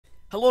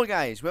Hello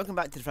guys, welcome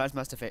back to the Fraz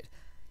Master Effect.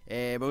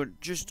 We're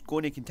just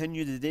going to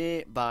continue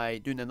today by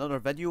doing another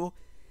video.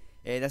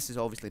 This is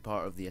obviously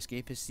part of the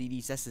Escapists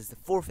series. This is the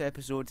 4th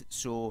episode,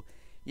 so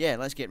yeah,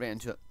 let's get right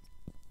into it.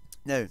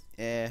 Now,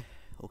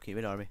 okay,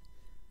 where are we?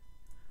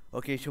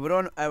 Okay, so we're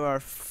on our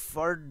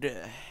third,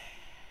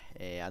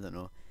 I don't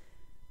know.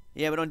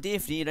 Yeah, we're on day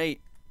 3, right?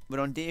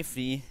 We're on day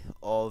 3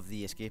 of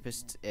the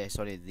Escapists,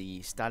 sorry, the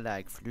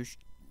Stalag Flush.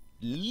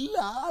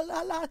 La la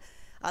la.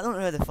 I don't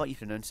know how the fuck you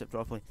pronounce it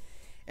properly.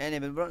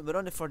 Anyway, we're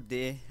on the third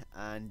day,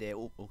 and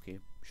oh, okay,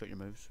 shut your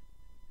mouths.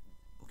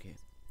 Okay.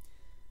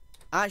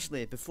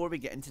 Actually, before we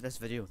get into this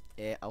video,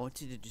 I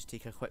wanted to just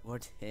take a quick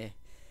word.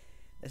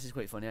 This is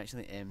quite funny,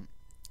 actually.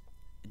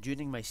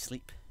 During my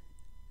sleep,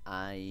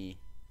 I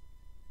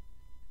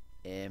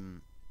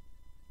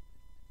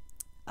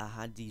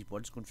had these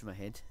words going through my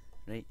head,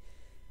 right?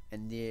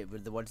 And they were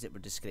the words that were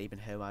describing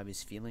how I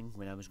was feeling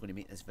when I was going to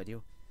make this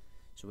video.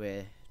 So,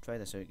 try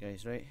this out,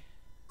 guys, right?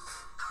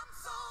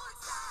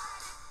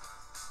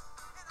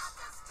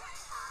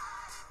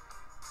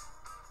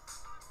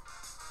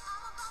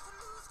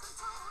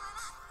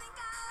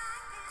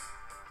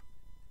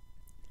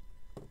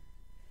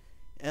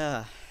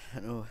 I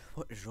don't know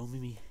what is wrong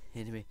with me.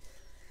 Anyway,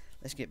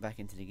 let's get back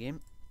into the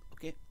game.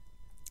 Okay.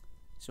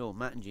 So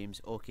Matt and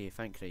James. Okay,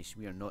 thank Christ,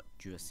 we are not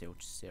due a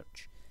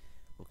search.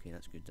 Okay,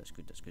 that's good. That's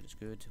good. That's good. That's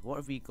good. What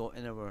have we got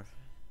in our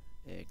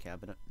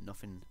cabinet?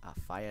 Nothing. A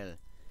file.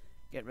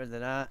 Get rid of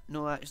that.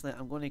 No, actually,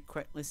 I'm going to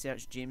quickly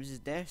search James's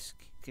desk.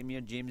 Come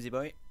here, Jamesy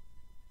boy.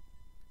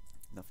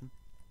 Nothing.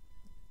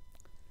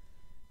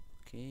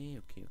 Okay.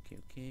 Okay. Okay.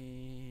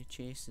 Okay.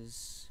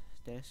 Chase's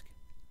desk.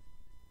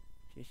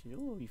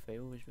 Oh, we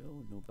fail as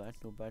well. No bad,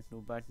 no bad, no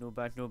bad, no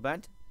bad, no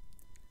bad.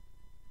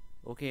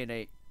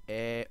 Okay,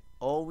 right.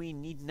 All we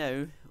need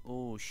now.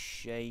 Oh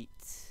shite!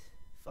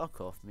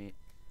 Fuck off, mate.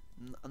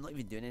 I'm not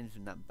even doing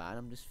anything that bad.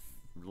 I'm just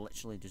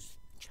literally just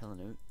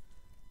chilling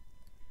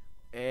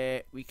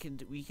out. We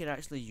could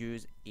actually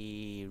use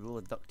a roll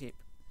of duct tape,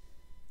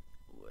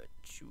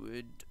 which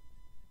would.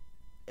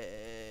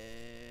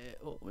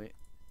 Oh wait.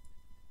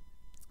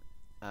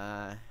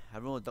 A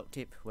roll of duct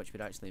tape, which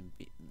would actually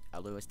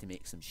allow us to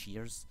make some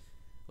shears,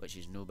 which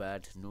is no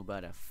bad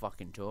a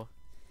fucking all.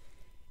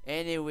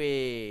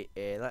 Anyway,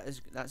 that's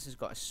just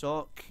got a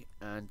sock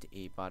and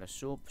a bar of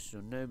soap,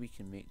 so now we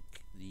can make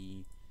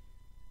the...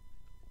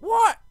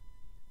 What?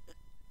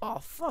 Oh,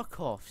 fuck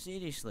off,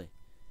 seriously.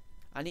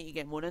 I need to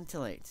get more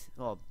intellect.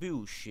 Oh,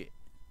 bullshit.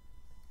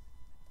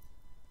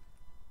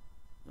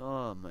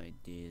 Oh my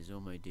days, oh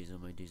my days, oh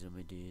my days, oh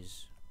my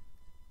days.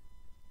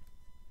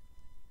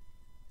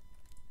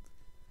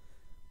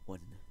 1,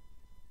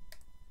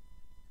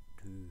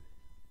 2,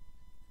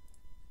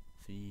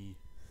 3.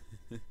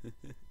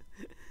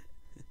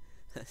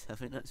 I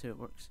think that's how it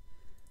works.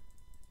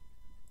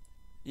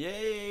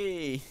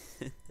 Yay!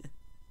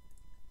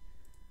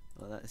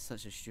 Oh, that is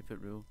such a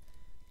stupid rule.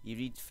 You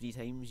read 3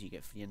 times, you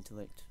get free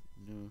intellect.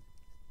 No.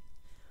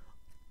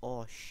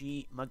 Oh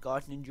shit, my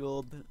gardening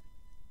job.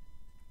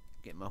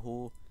 Get my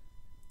hoe.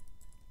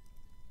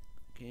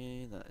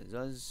 Okay, that is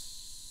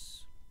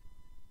us.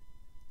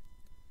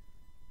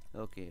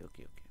 Okay.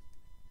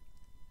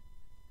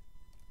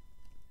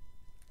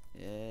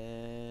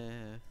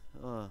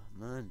 Oh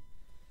man,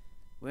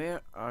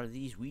 where are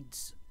these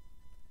weeds?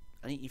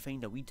 I need to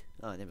find a weed.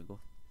 Ah, there we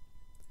go.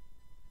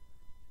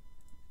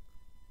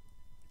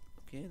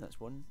 Okay, that's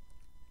one.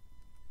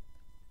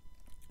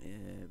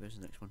 Where's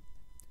the next one?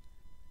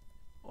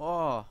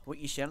 Oh, what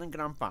you selling,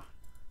 Grandpa?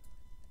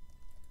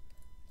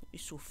 You're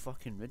so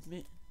fucking rude,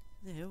 mate.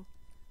 What the hell?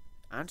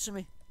 Answer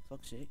me,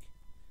 fuck's sake.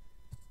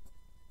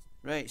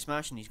 Right,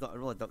 smashing. He's got a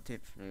roll of duct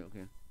tape. Right,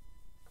 okay.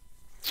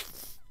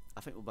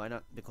 I think we'll buy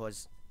that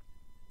because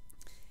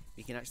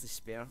we can actually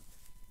spare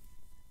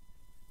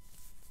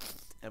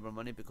our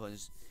money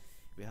because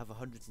we have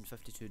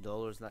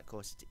 $152. That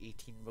costs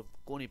 18. We're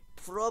going to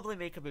probably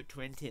make about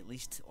 20 at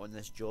least on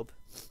this job.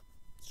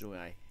 So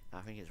I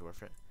think it's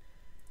worth it.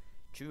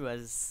 Do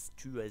as.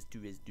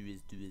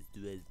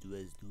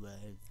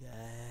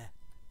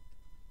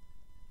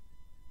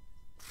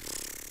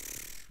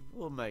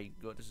 Oh my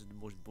god, this is the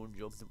most boring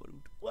job in the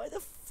world. Why the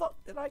fuck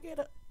did I get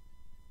it?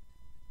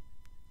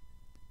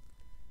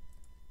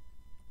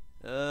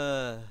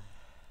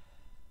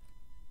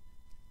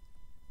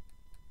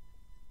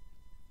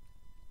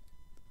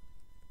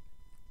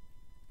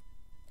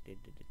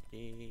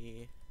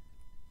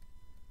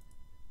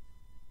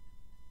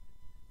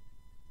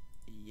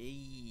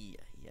 Yay!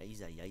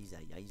 Yiza.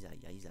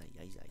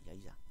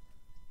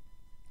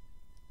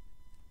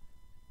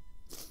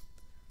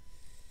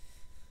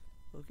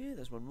 Okay,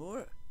 there's one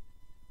more.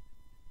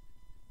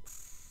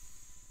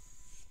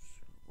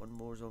 One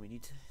more is all we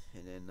need,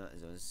 and then that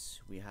is us.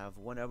 We have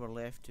 1 hour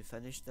left to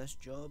finish this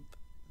job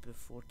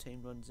before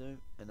time runs out,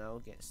 and I'll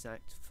get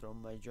sacked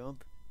from my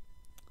job.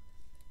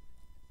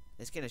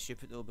 It's kind of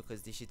stupid though,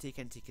 because they should take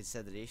into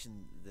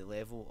consideration the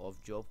level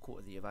of job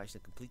quota that you've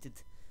actually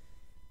completed.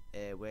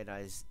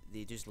 whereas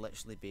they just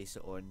literally base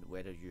it on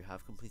whether you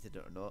have completed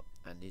it or not,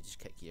 and they just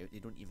kick you out. They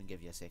don't even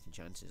give you a second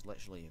chance. It's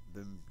literally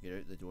boom, you're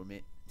out the door,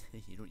 mate.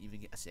 You don't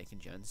even get a second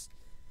chance.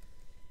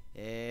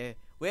 Where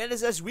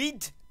is this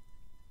weed?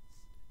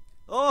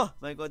 Oh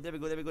my god, there we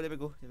go, there we go, there we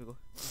go, there we go.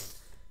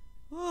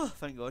 Oh,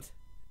 thank god.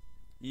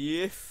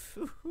 Yeah.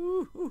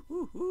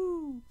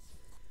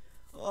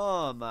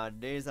 Oh my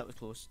days, that was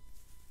close.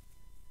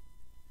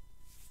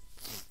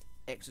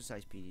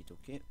 Exercise period,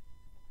 okay.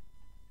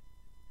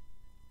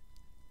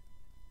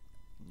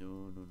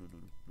 No.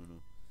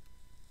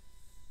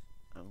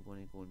 I'm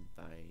going to go and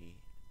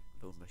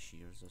build my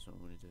shears, that's what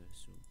I'm going to do.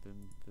 So,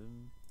 boom,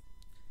 boom.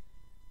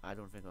 I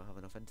don't think I'll have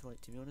enough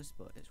intellect, to be honest,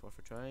 but it's worth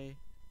a try.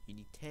 You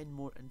need 10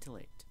 more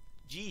intellect.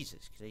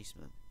 Jesus Christ,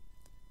 man.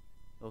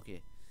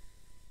 Okay.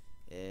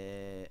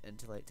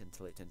 Intellect.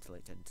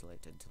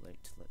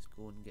 Let's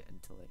go and get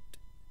intellect.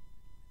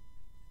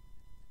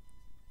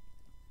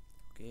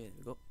 Okay, there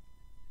we go.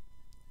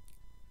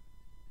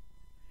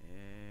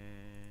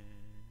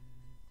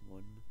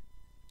 1,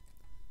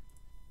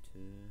 2,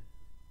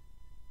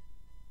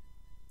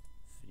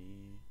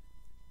 3,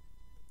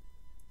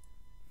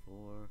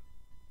 4,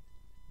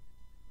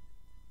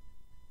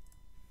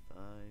 5,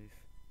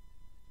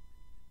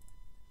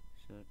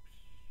 6,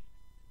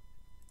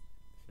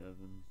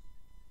 7,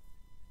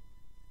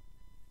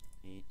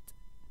 8.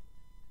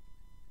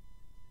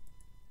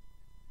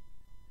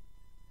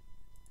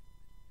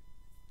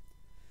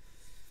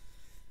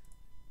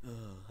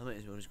 I might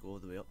as well just go all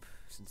the way up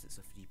since it's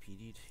a free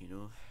period, you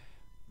know.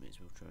 Might as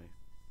well try.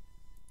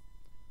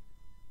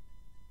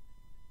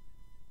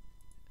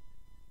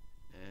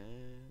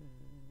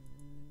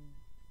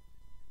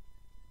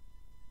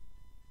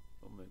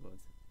 Oh my god.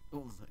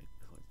 Oh my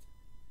god.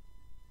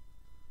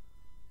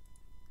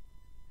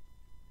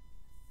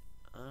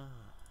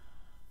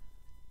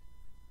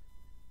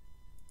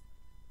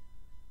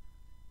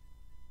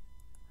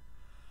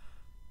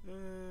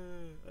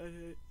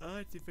 I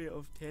had to fight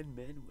off 10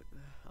 men.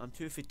 I'm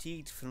too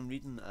fatigued from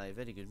reading. Aye,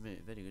 very good,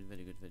 mate. Very good.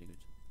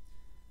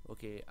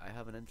 Okay, I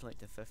have an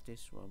intellect of 50,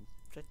 so I'm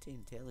pretty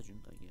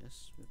intelligent, I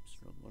guess. Whoops,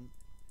 wrong one.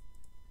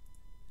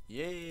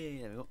 Yay,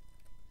 there we go.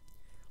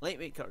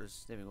 Lightweight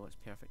cutters, there we go, it's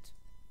perfect.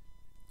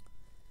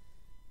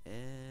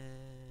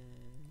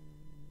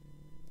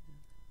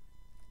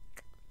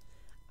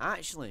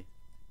 Actually,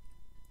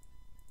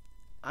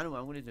 I know what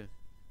I'm going to do.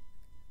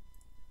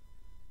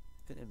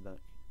 Put him back.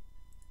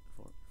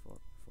 Fork.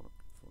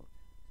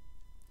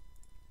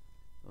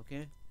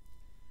 Okay.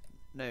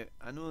 Now,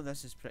 I know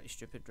this is pretty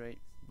stupid, right?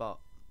 But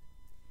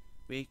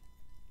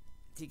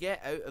to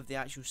get out of the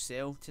actual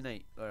cell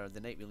tonight, or the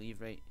night we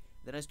leave, right?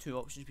 There is 2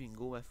 options we can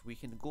go with. We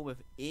can go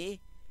with A,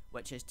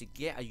 which is to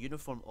get a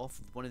uniform off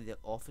one of the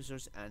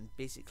officers and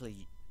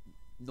basically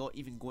not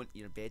even go into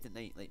your bed at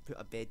night. Like, put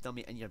a bed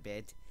dummy in your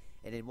bed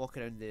and then walk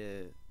around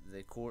the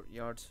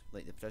courtyard,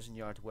 like the prison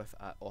yard, with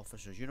an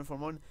officer's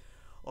uniform on.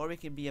 Or we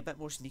can be a bit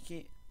more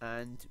sneaky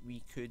and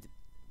we could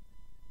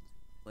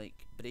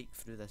like break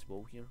through this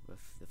wall here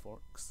with the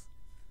forks.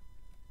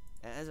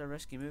 It is a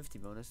risky move, to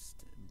be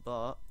honest,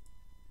 but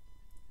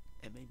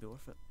it might be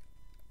worth it.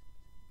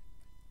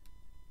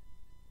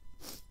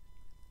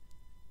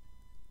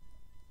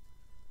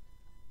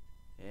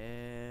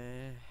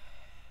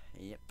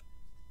 Yep.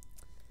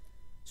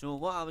 So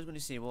what I was going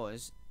to say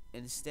was,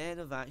 instead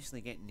of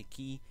actually getting the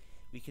key,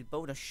 we could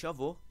build a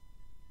shovel.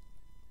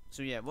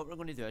 So yeah, what we're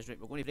going to do is, right,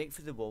 we're going to break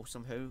through the wall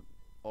somehow,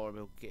 or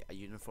we'll get a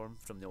uniform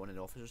from one of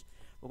the officers.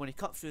 We're going to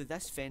cut through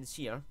this fence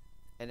here,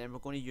 and then we're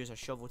going to use a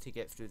shovel to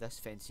get through this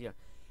fence here,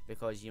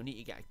 because you'll need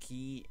to get a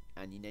key,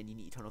 and then you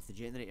need to turn off the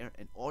generator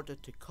in order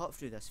to cut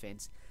through this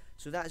fence.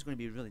 So that is going to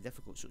be really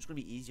difficult. So it's going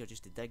to be easier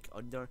just to dig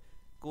under,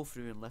 go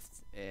through and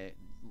lift,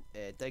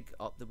 dig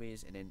up the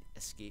ways, and then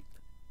escape.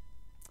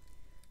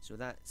 So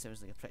that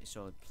sounds like a pretty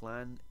solid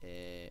plan.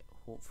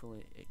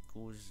 Hopefully it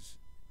goes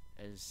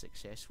as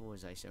successful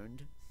as I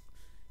sound,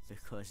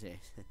 because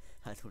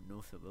I don't know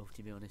if it will,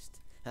 to be honest.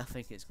 I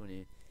think it's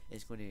gonna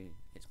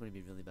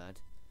be really bad.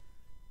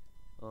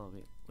 Oh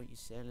wait, what you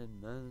selling,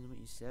 man? What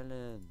you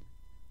selling?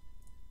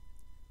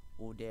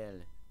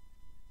 Odell.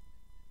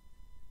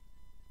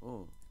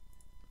 Oh,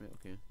 right,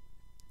 okay.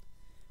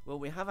 Well,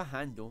 we have a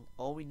handle.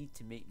 All we need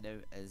to make now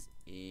is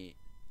a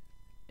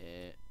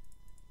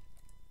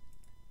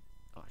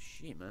oh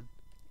shit, man.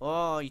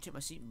 Oh, you took my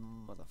seat,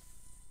 motherfucker.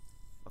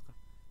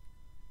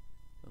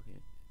 Okay.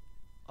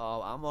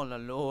 Oh, I'm all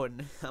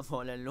alone. I'm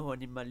all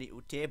alone in my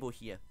little table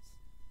here.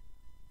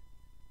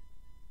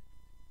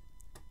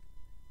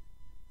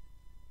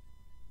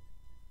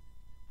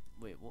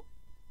 Wait, what?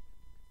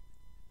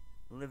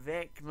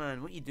 Levesque,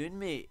 man, what you doing,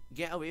 mate?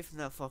 Get away from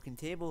that fucking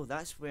table.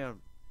 That's where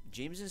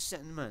James is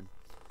sitting, man.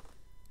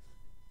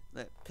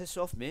 Like, piss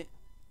off, mate.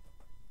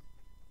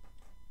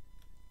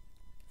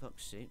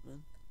 Fuck's sake,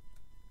 man.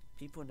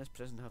 People in this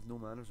prison have no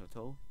manners at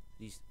all.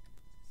 These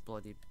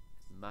bloody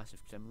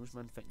massive criminals,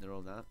 man, think they're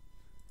all that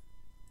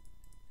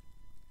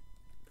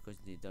because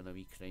they done a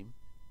wee crime.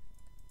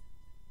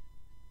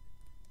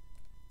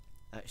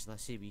 Actually, I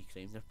say wee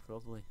crime,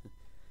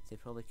 they're They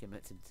probably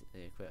committed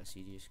quite a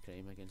serious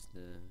crime against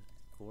the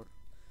court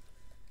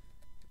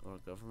or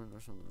government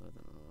or something. I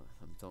don't know.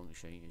 I'm talking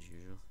shite as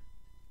usual.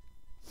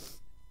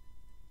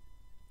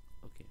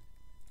 Okay.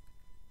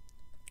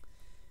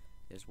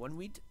 There's one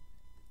weed.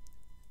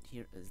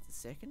 Here is the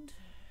second.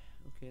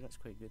 Okay, that's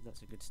quite good.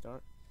 That's a good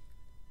start.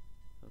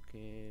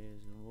 Okay,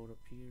 there's more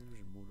up here.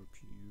 There's more up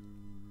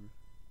here.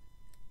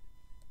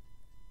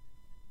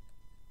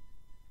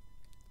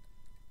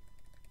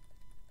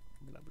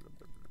 Blah, blah, blah,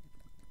 blah, blah.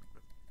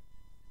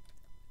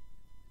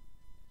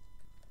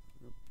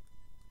 Nope.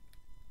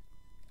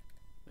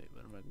 Wait,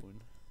 where am I going?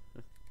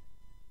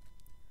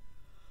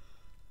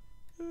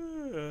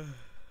 There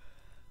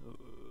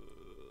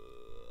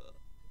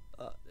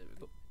we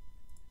go.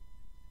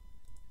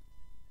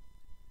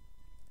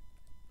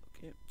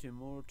 Okay, two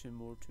more. There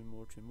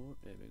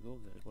we go,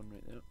 there's one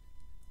right there.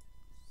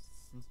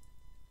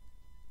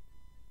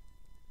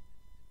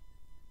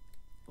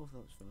 Oh, that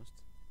was fast.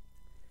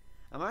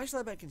 I'm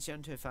actually a bit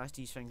concerned how fast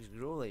these things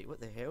grow, like, what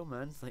the hell,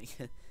 man? Like,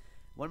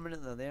 1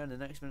 minute they're there and the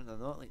next minute they're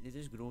not, like, they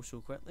just grow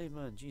so quickly,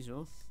 man, jeez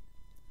oh.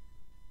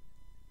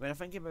 When I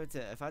think about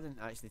it, if I didn't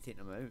actually take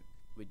them out,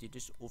 would they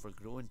just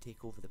overgrow and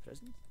take over the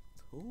prison?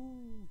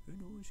 Oh, who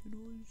knows,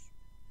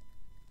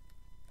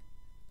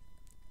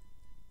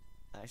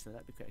 Actually,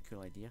 that'd be quite a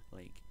cool idea,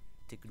 like,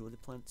 to grow the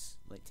plants,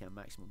 like, to a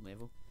maximum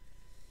level.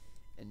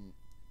 And,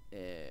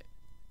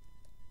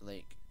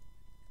 like,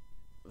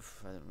 I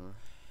don't know.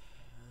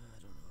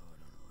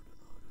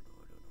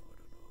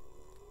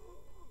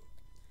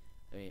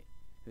 Wait,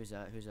 who's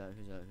that?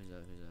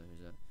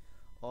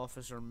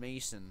 Officer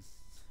Mason.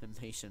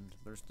 Mason,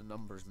 where's the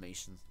numbers,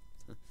 Mason?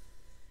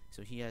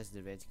 So he has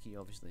the red key,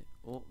 obviously.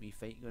 Oh, we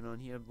fight going on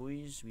here,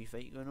 boys. We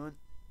fight going on.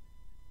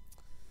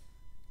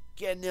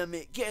 Get in there,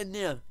 mate. Get in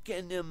there,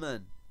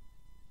 man.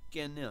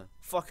 Get in there.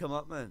 Fuck him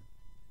up, man.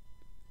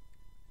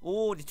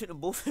 Oh, they took them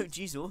both out.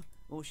 Jeez, oh.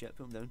 Oh shit,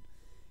 put them down.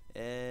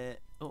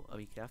 Oh, a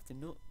wee crafting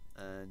note,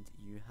 and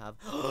you have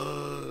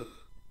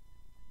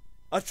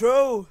a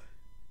troll.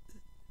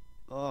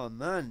 Oh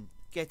man,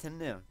 get in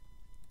there.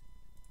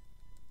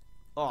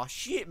 Oh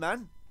shit,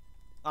 man.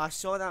 I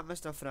saw that,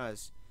 Mr.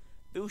 Fraz.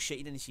 Bullshit,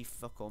 you didn't see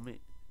fuck all,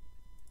 mate.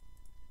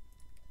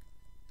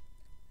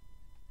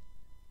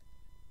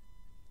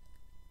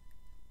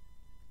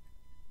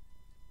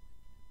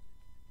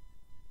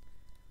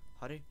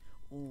 Hurry.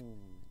 Oh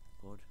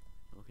god.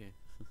 Okay.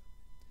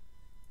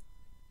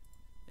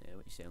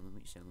 What you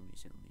selling?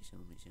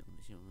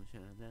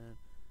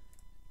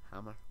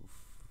 Hammer.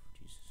 Oof,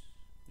 Jesus.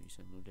 What you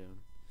selling? No down.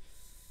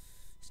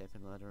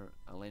 Stepping ladder.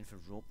 A length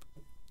of rope.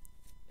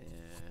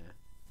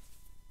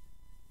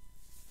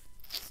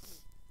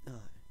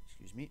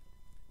 Excuse me.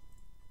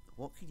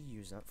 What could you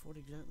use that for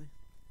exactly?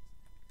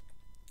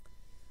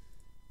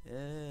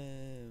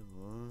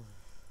 Well.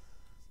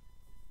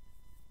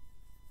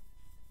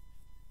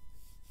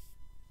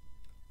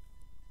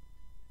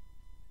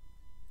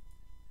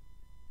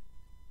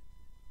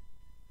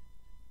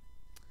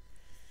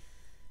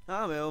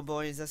 Ah well,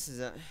 boys, this is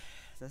it.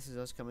 This is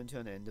us coming to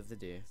an end of the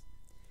day.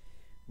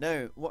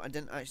 Now, what I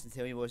didn't actually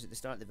tell you was at the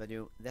start of the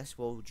video, this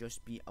will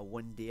just be a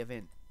one-day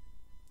event.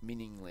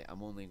 Meaning, like,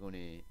 I'm only going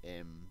to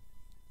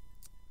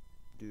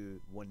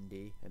do 1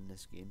 day in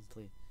this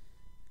gameplay.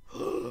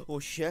 Oh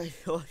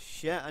shit,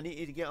 I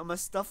need to get all my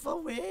stuff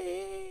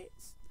away.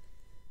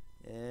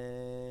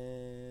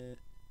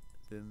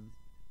 Boom.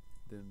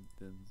 There's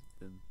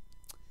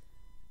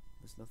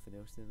nothing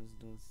else there, is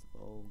there?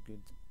 All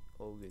good.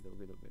 There we go.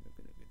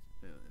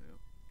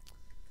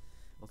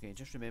 Okay,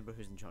 just remember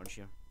who's in charge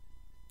here.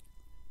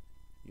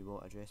 You will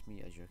address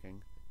me as your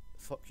king.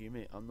 Fuck you,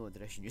 mate, I'm not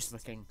addressing you as my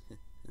king.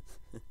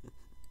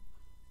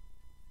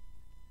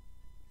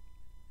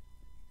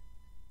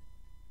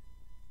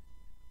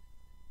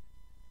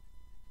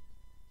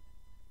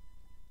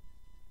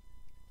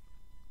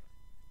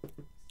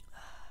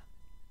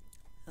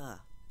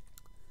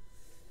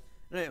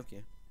 Right,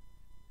 okay.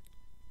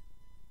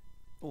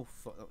 Oh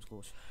fuck, that was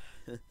close.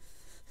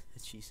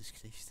 Jesus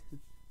Christ.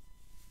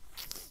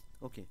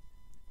 Okay.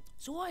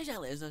 So what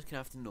exactly is this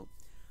crafting note?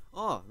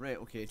 Oh, right,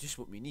 okay, just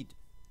what we need.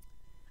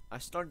 A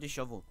sturdy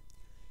shovel.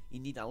 You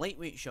need a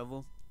lightweight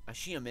shovel, a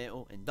sheet of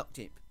metal, and duct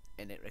tape.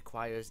 And it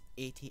requires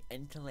 80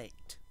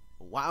 intellect.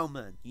 Wow,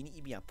 man, you need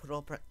to be a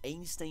proper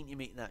Einstein to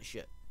make that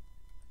shit.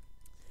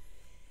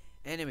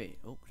 Anyway,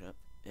 oh crap.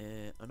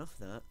 Enough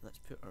of that. Let's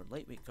put our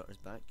lightweight cutters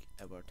back,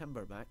 our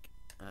timber back,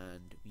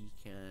 and we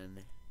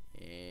can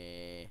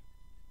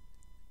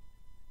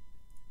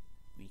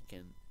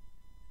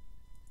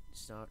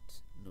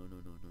start. No.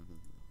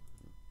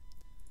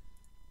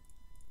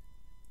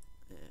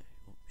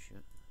 Oh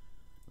shit!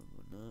 Don't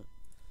want that.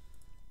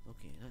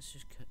 Okay,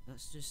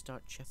 let's just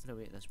start chipping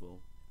away at this wall.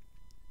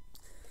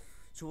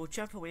 So we'll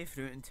chip away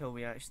through it until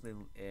we actually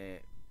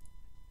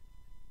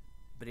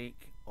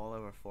break all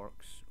our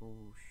forks.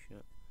 Oh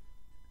shit!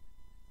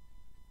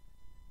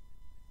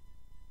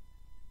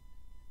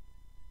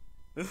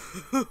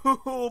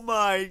 Oh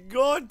my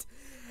god!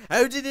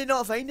 How did they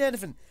not find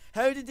anything?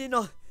 How did they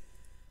not?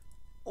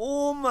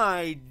 Oh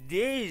my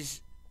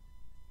days!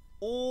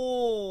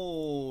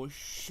 Oh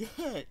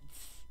shit!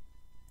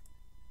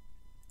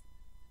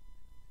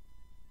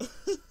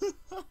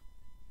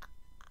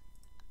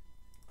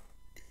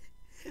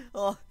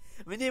 Oh,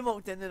 when they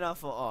walked in there, I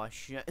thought, oh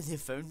shit, they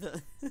found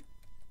it.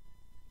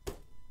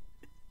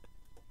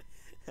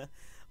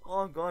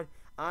 Oh god,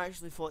 I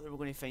actually thought they were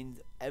going to find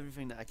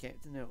everything that I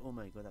kept in there. Oh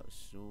my god, that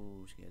was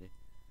so scary.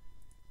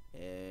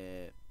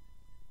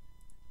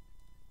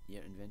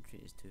 Your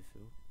inventory is too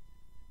full.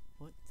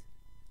 What?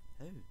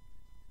 How?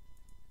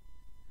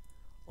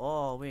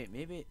 Oh wait,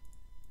 maybe.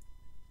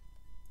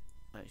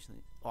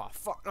 Actually, oh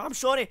fuck! I'm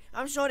sorry.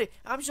 I'm sorry.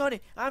 I'm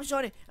sorry. I'm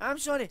sorry. I'm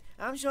sorry.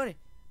 I'm sorry.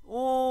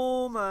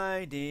 Oh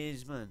my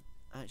days, man.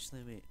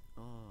 Actually, wait.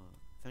 Oh,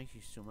 thank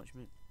you so much,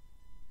 mate.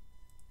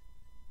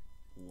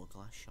 Oh, a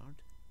glass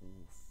shard.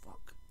 Oh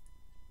fuck.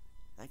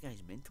 That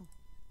guy's mental.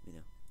 Wait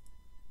there.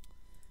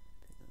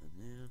 Put that in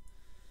there.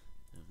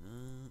 Put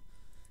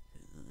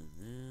that in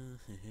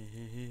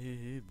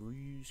there.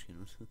 Boys, you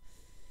know.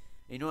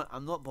 You know what?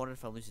 I'm not bothered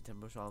if I lose the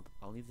timber, so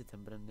I'll leave the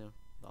timber in there.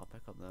 But I'll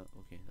pick up that.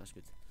 Okay, that's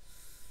good.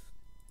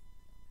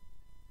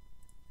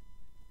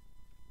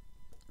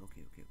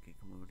 Okay, okay, okay.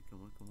 Come on,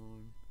 come on, come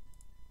on.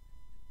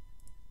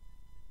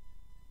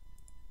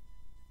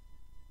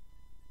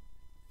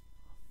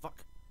 Oh,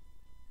 fuck.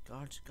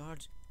 Guards,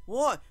 guards.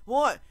 What?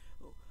 What?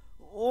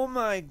 Oh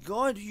my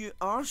god, you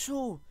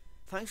arsehole.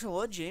 Thanks a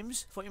lot,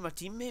 James. Thought you were my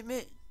teammate,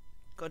 mate.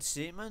 God's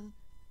sake, man.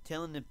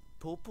 Telling the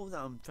popo that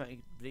I'm trying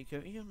to break out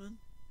of here, man.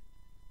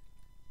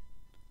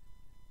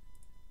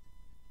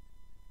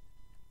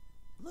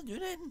 I'm not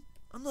doing anything.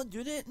 I'm not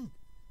doing anything.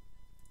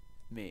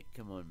 Mate,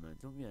 come on, man.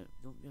 Don't be a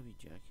wee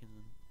jacking,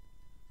 man.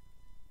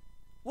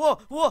 Whoa,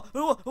 whoa,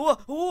 whoa, whoa,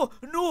 whoa,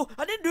 no,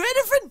 I didn't do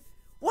anything.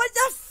 What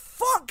the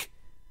fuck?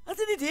 I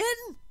didn't do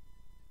anything.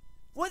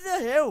 What the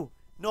hell?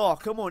 No,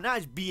 come on, that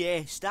is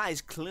BS. That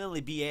is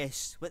clearly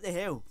BS. What the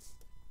hell?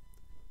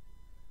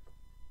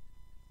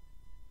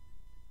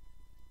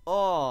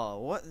 Oh,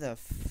 what the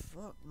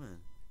fuck, man?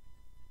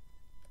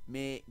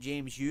 Mate,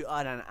 James, you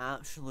are an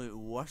absolute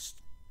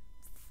worst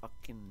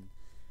fucking...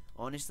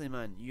 Honestly,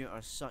 man, you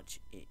are such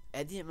an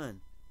idiot,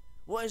 man.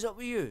 What is up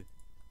with you?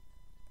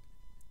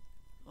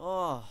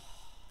 Oh.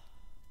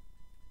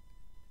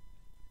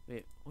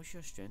 Wait, what's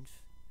your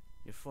strength?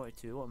 You're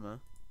 42, what am I?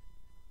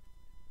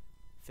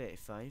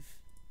 35.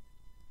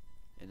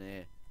 And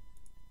wait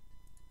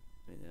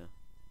there.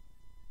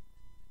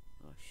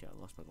 Oh shit,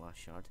 I lost my glass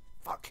shard.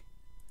 Fuck!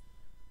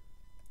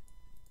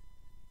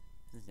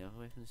 There's the other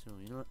weapon, so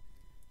you know what?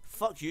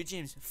 Fuck you,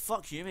 James.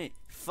 Fuck you, mate.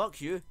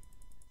 Fuck you.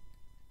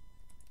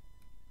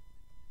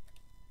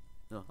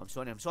 No, I'm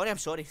sorry, I'm sorry, I'm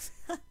sorry.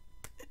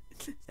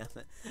 Damn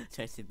it.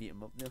 Tried to beat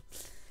him up there.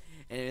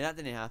 Anyway, that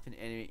didn't happen.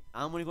 Anyway,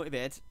 I'm gonna go to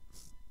bed.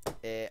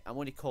 I'm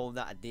gonna call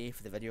that a day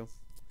for the video.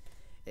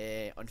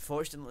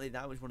 Unfortunately,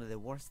 that was one of the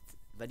worst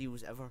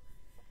videos ever.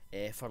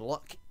 For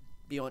luck,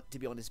 to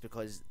be honest,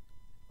 because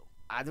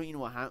I don't even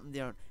know what happened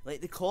there. Like,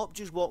 the cop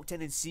just walked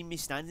in and seen me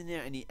standing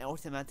there, and he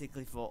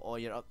automatically thought, oh,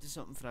 you're up to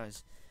something,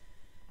 Fraz.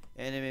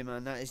 Anyway,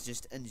 man, that is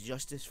just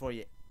injustice for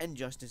you.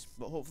 Injustice.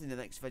 But hopefully in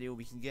the next video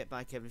we can get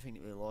back everything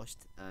that we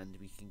lost, and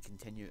we can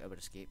continue our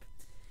escape.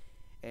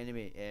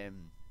 Anyway,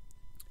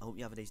 I hope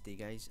you have a nice day,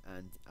 guys,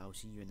 and I'll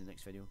see you in the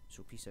next video.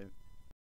 So peace out.